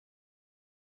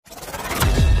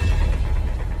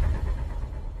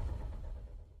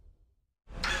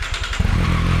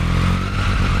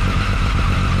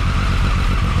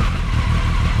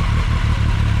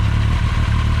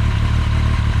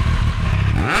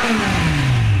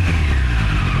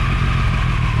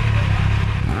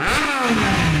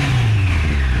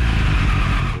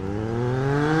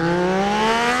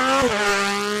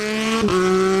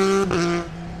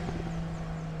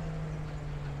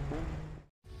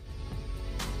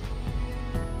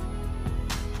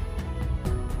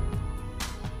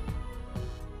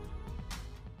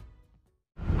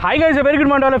Hi guys, a very good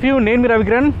morning to all of you. Name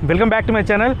Ravikiran. Welcome back to my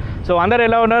channel. So andaru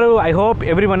ela unnaru? I hope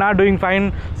everyone are doing fine.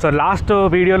 So last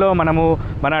video lo manamu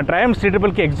mana TWM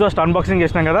Triple K exhaust unboxing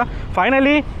chesnam kada.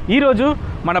 Finally ee roju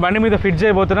mana bandi meeda fit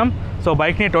cheyabothunam. So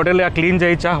bike ni totally clean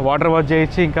cheyicha, water wash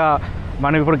cheyichi inka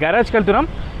మనం ఇప్పుడు గ్యారేజ్కి వెళ్తున్నాం.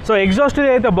 So exhaust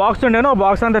అయితే box ఉండేనో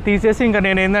box అంతా తీసేసి ఇంకా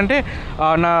నేను ఏంటంటే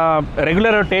నా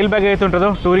రెగ్యులర్ టైల్ బ్యాగ్ అయితే ఉంటుందో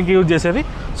టూరింగ్కి యూజ్ చేసేది,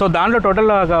 సో దాంట్లో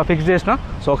టోటల్గా ఫిక్స్ చేసిన.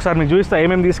 సో ఒకసారి మీకు చూపిస్తా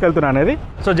ఏమేమి తీసుకెళ్తున్నా అనేది.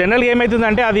 సో జనరల్గా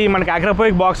ఏమవుతుందంటే అది మనకి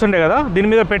అక్రాపోవిక్ బాక్స్ ఉండే కదా, దీని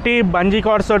మీద పెట్టి బంజీ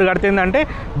కార్డ్స్ తోటి కడితేందంటే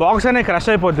బాక్స్ అనేది క్రష్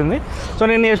అయిపోతుంది. సో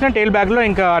నేను చేసిన టైల్ బ్యాగ్లో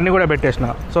ఇంకా అన్నీ కూడా పెట్టేసిన.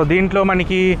 సో దీంట్లో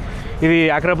మనకి ఇది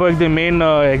అక్రాపోవిక్ది మెయిన్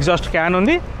ఎగ్జాస్ట్ క్యాన్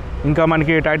ఉంది, ఇంకా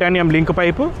మనకి titanium link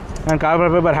pipe and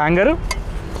carbon paper hanger,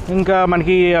 ఇంకా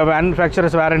మనకి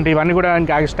మ్యానుఫ్యాక్చరర్స్ వారంటీ ఇవన్నీ కూడా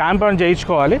ఇంకా స్టాంప్ అని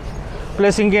చేయించుకోవాలి.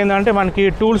 ప్లస్ ఇంకేంటంటే మనకి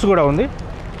టూల్స్ కూడా ఉంది,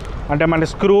 అంటే మన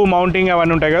స్క్రూ మౌంటింగ్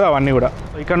అవన్నీ ఉంటాయి కదా అవన్నీ కూడా.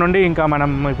 ఇక్కడ నుండి ఇంకా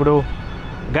మనం ఇప్పుడు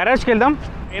గరాజ్కి వెళ్దాం.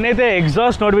 నేనైతే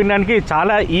ఎగ్జాస్ట్ నోట్ వినడానికి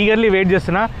చాలా ఈగర్లీ వెయిట్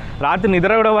చేస్తున్నా, రాత్రి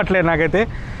నిద్ర కూడా పట్టలేదు నాకైతే.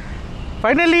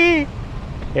 Finally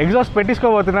exhaust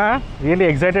పెట్టించుకోబోతున్నా, really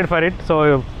excited for it. So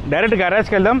direct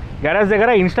గరాజ్కి వెళ్దాం. గరాజ్ దగ్గర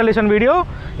ఇన్స్టాలేషన్ వీడియో,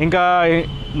 ఇంకా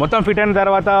మొత్తం ఫిట్ అయిన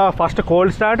తర్వాత ఫస్ట్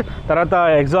కోల్డ్ స్టార్ట్, తర్వాత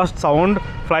ఎగ్జాస్ట్ సౌండ్,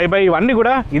 ఫ్లై బై ఇవన్నీ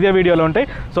కూడా ఇదే వీడియోలో ఉంటాయి.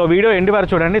 సో వీడియో ఎండ్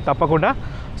వరకు చూడండి తప్పకుండా.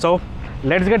 So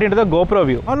let's get into the GoPro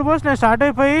view. Almost నేను స్టార్ట్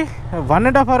అయిపోయి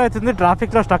 1.5 hours అవుతుంది,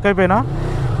 ట్రాఫిక్లో స్టక్ అయిపోయినా.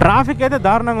 ట్రాఫిక్ అయితే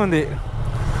దారుణంగా ఉంది.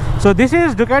 So this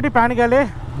is Ducati పానికాలే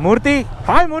Murthy.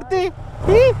 Hi Murthy,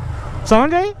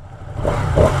 sound చేయి.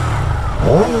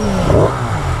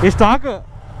 ఈ stock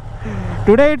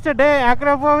today it's a day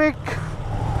అక్రాపోవిక్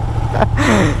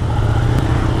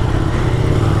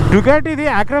డుకాటిది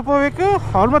అక్రాపోవిక్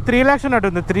almost 3 lakhs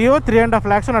ఉన్నట్టుంది, 3.5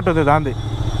 lakhs ఉన్నట్టుంది. దాంది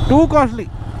టూ కాస్ట్లీ.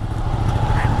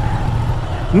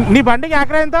 నీ బండికి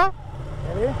ఆక్రా ఎంత?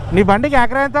 నీ బండికి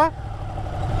ఆక్రా ఎంత?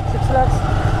 6 lakhs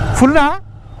ఫుల్లా?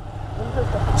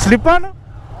 Slip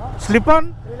on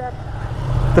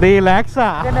 3 lakhs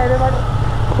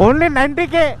only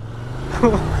 90K.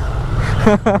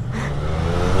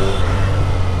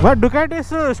 But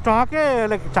డుకాటిస్ స్టాకే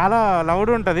like చాలా లౌడ్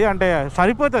ఉంటుంది, అంటే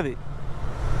సరిపోతుంది.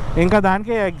 ఇంకా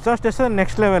దానికి ఎగ్జాస్ట్ వేస్తే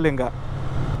నెక్స్ట్ లెవెల్. ఇంకా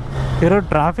ఈరోజు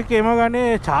ట్రాఫిక్ ఏమో కానీ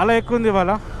చాలా ఎక్కువ ఉంది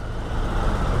ఇవాళ.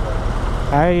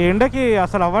 ఎండకి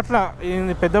అసలు అవ్వట్లా,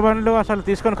 పెద్ద బండ్లు అసలు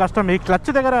తీసుకొని కష్టం. ఈ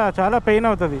క్లచ్ దగ్గర చాలా పెయిన్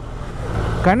అవుతుంది.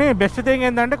 కానీ బెస్ట్ థింగ్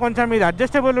ఏంటంటే కొంచెం ఇది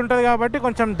అడ్జస్టబుల్ ఉంటుంది కాబట్టి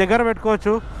కొంచెం దగ్గర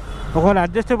పెట్టుకోవచ్చు. ఒకవేళ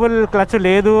అడ్జస్టబుల్ క్లచ్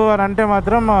లేదు అని అంటే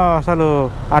మాత్రం అసలు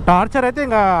ఆ టార్చర్ అయితే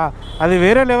ఇంకా అది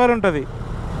వేరే లెవెల్ ఉంటుంది.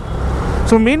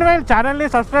 సో మీన్ వైల్ ఛానల్ని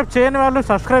సబ్స్క్రైబ్ చేయని వాళ్ళు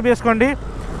సబ్స్క్రైబ్ చేసుకోండి.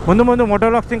 ముందు ముందు మోటో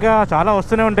వ్లాగ్స్ ఇంకా చాలా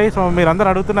వస్తూనే ఉంటాయి. సో మీరు అందరూ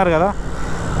అడుగుతున్నారు కదా,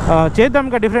 చేద్దాం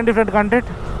ఇంకా డిఫరెంట్ కంటెంట్.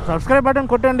 సబ్స్క్రైబ్ బటన్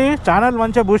కొట్టండి, ఛానల్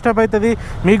మంచిగా బూస్టప్ అవుతుంది,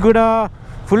 మీకు కూడా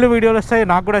ఫుల్ వీడియోలు వస్తాయి,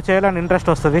 నాకు కూడా చేయాలని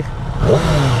ఇంట్రెస్ట్ వస్తుంది.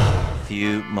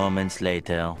 Few moments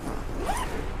later.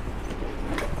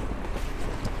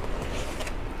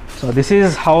 So this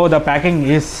is how the packing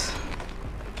is.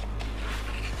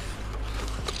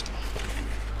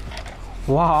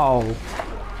 Wow,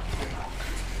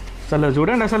 అసలు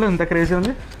చూడండి అసలు ఎంత క్రేజీ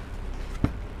ఉంది.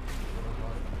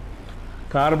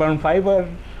 Carbon fibre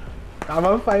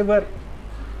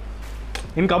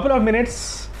in couple of minutes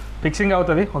fixing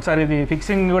అవుతుంది. ఒకసారి ఇది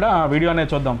ఫిక్సింగ్ కూడా వీడియో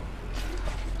అనేది చూద్దాం.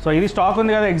 సో ఇది స్టాక్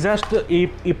ఉంది కదా ఎగ్జాస్ట్,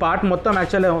 ఈ పార్ట్ మొత్తం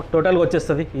యాక్చువల్లీ టోటల్గా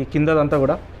వచ్చేస్తుంది. ఈ కిందదంతా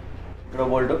కూడా ఇక్కడ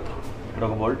బోల్ట్, ఇక్కడ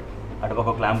ఒక బోల్ట్, అటుపక్క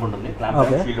ఒక క్లాంప్ ఉంటుంది,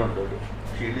 క్లాంప్ షీల్డ్ ఉంటుంది,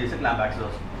 షీల్డ్ చేసి క్లాంప్ యాక్సెస్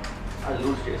వస్తుంది, అది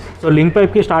లూజ్ చేసి. సో లింక్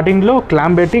పైప్కి స్టార్టింగ్లో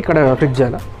క్లాంప్ పెట్టి ఇక్కడ ఫిక్స్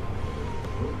చేయాలి.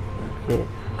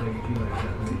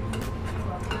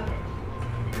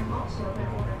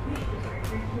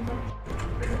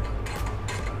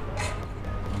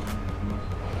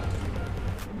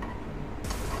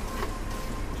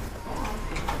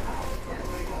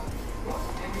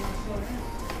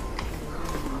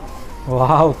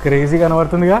 Wow, crazy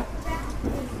కనబడుతుందిగా.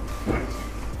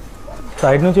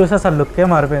 సైడ్ నుంచి చూస్తే అసలు లుక్కే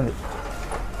మారిపోయింది.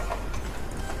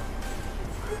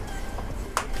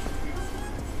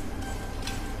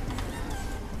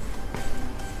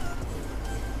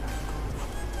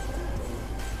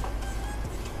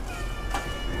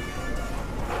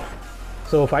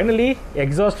 So finally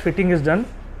exhaust fitting is done.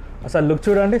 అసలు లుక్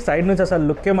చూడండి, సైడ్ నుంచి అసలు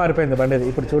లుక్కే మారిపోయింది బండిది.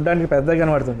 ఇప్పుడు చూడడానికి పెద్దగా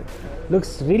కనబడుతుంది,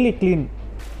 looks really clean.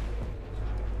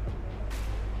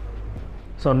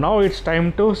 So now it's time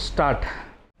to start.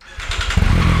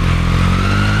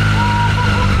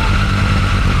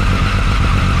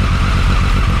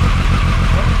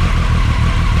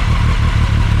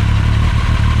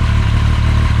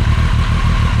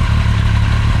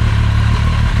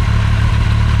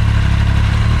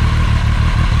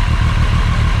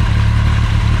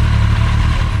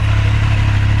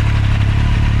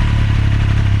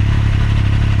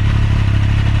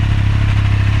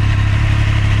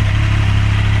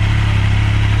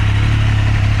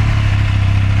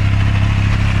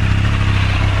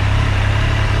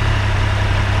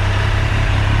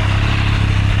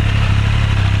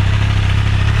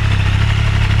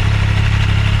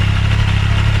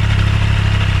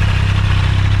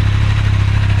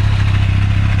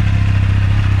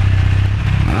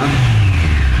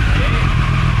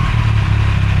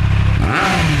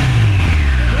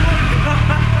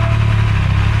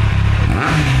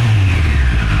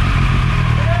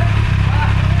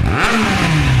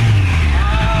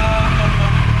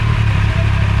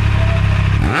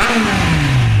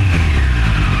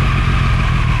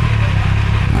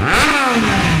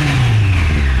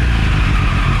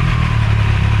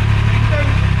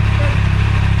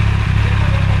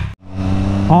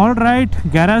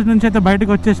 Garage నుంచి అయితే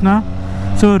బయటకు వచ్చేసిన.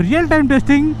 So real time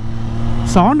testing.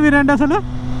 Sound వినండి అసలు.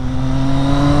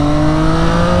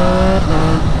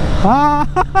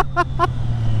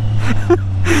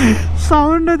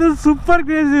 సౌండ్ అయితే సూపర్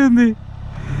క్రేజీ ఉంది.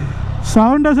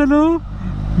 సౌండ్ అసలు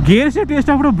గేర్ షిఫ్ట్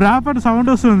చేసినప్పుడు బ్రాప్ అని సౌండ్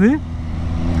వస్తుంది.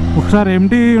 ఒకసారి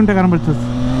ఎంటీ ఉంటే కనబడుతుంది.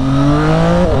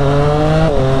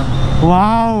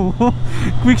 వావ్,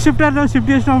 క్విక్ షిఫ్టర్లో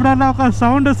షిఫ్ట్ చేసినప్పుడల్లా ఒక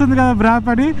సౌండ్ వస్తుంది కదా బ్రాప్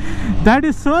అని. That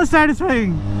is so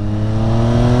satisfying.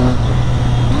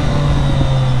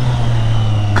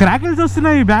 క్రాకిల్స్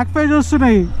వస్తున్నాయి, బ్యాక్ పేజ్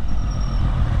వస్తున్నాయి.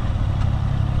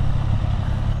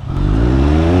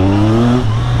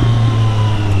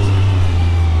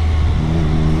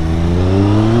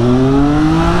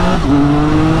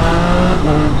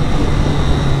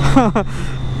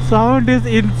 Sound is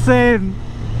insane.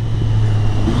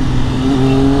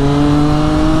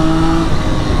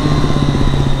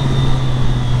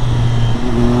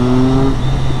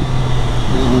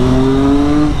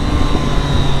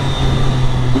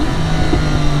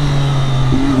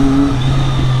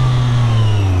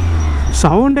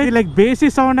 Sound like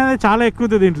basic sound అనేది చాలా ఎక్కువ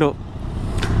ఉంది దీంట్లో.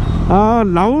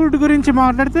 లౌడ్ గురించి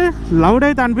మాట్లాడితే లౌడ్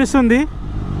అయితే అనిపిస్తుంది,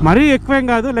 మరీ ఎక్కువేం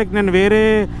కాదు. లైక్ నేను వేరే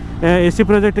ఎస్సీ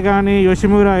ప్రాజెక్ట్ కానీ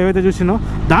యోషిమురా ఏవైతే చూసినో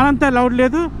దానంతా లౌడ్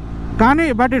లేదు, కానీ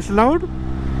బట్ ఇట్స్ లౌడ్.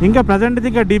 ఇంకా ప్రజెంట్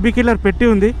ఇంకా డీబీ కిల్లర్ పెట్టి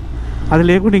ఉంది, అది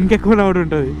లేకుండా ఇంకెక్కువ లౌడ్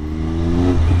ఉంటుంది.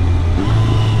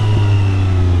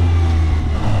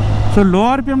 సో లో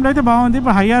ఆర్పిఎంలో అయితే బాగుంది.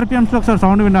 ఇప్పుడు హై ఆర్పిఎమ్స్లో ఒకసారి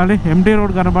సౌండ్ వినాలి. ఎంటీ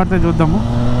రోడ్ కనబడితే చూద్దాము.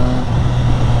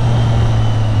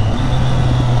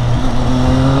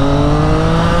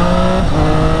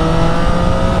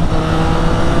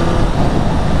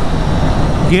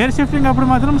 గేర్ షిఫ్టింగ్ అప్పుడు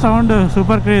మాత్రం సౌండ్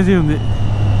సూపర్ క్రేజీ ఉంది.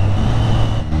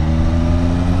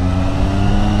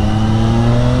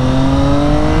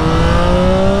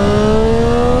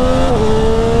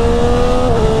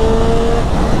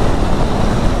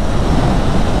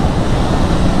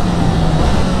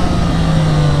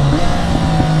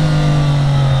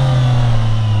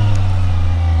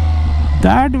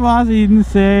 That was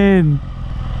insane.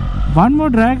 One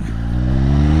more drag.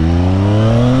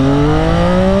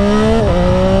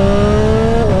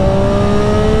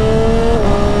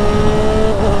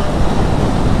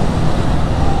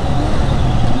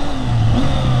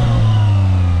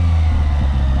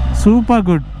 Super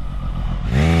good.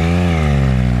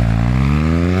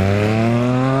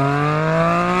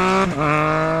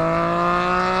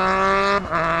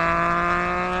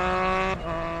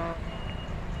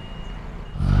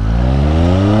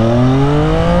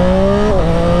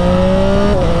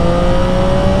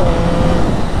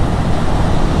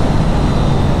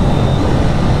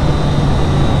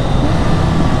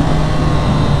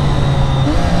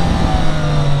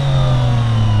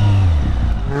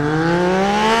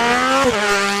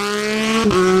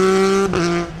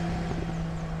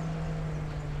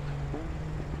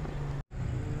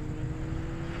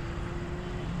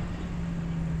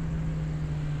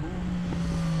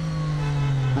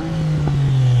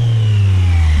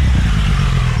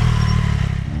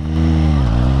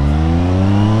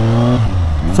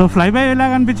 So ఫ్లైబై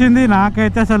ఎలాగ అనిపించింది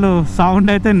నాకైతే? అసలు సౌండ్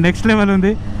అయితే నెక్స్ట్ లెవెల్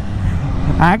ఉంది.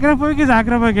 Akrapovic is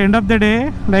Akrapovic. End of the day,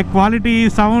 like quality,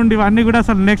 sound ఇవన్నీ కూడా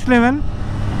అసలు next level.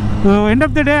 So end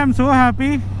of the day I'm so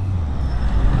happy.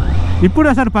 ఇప్పుడు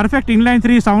అసలు పర్ఫెక్ట్ ఇన్లైన్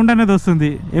 3 సౌండ్ అనేది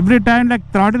వస్తుంది every time. Like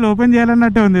throttle open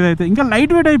చేయాలన్నట్టే ఉంది ఇదైతే. ఇంకా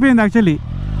లైట్ వెయిట్ అయిపోయింది యాక్చువల్లీ.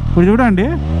 ఇప్పుడు చూడండి,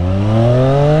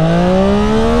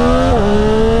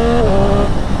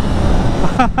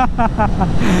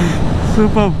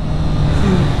 సూపర్.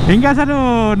 ఇంకా అసలు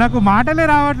నాకు మాటలే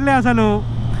రావట్లే. అసలు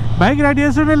బైక్ రైడ్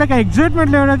చేస్తుంటే లైక్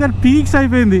ఎగ్జైట్మెంట్ లెవెల్ అయితే పీక్స్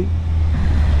అయిపోయింది.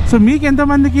 సో మీకు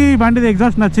ఎంతమందికి బండిది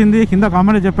ఎగ్జాస్ట్ నచ్చింది కింద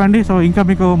కామెంట్లో చెప్పండి. సో ఇంకా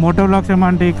మీకు మోటో వ్లాగ్స్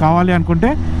ఏమంటే కావాలి అనుకుంటే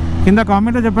కింద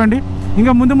కామెంట్లో చెప్పండి.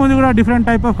 ఇంకా ముందు ముందు కూడా different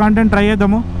type of content try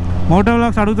చేద్దాము. మోటో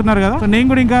వ్లాగ్స్ అడుగుతున్నారు కదా, సో నేను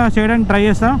కూడా ఇంకా చేయడానికి ట్రై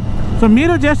చేస్తాను. సో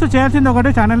మీరు చేయాల్సింది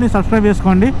ఒకటి, ఛానల్ని సబ్స్క్రైబ్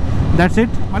చేసుకోండి. That's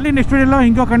it. మళ్ళీ నెక్స్ట్ వీడియోలో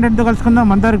ఇంకో కంటెంట్తో కలుసుకుందాం.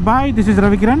 అందరికి bye. This is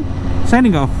Ravikiran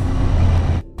signing off.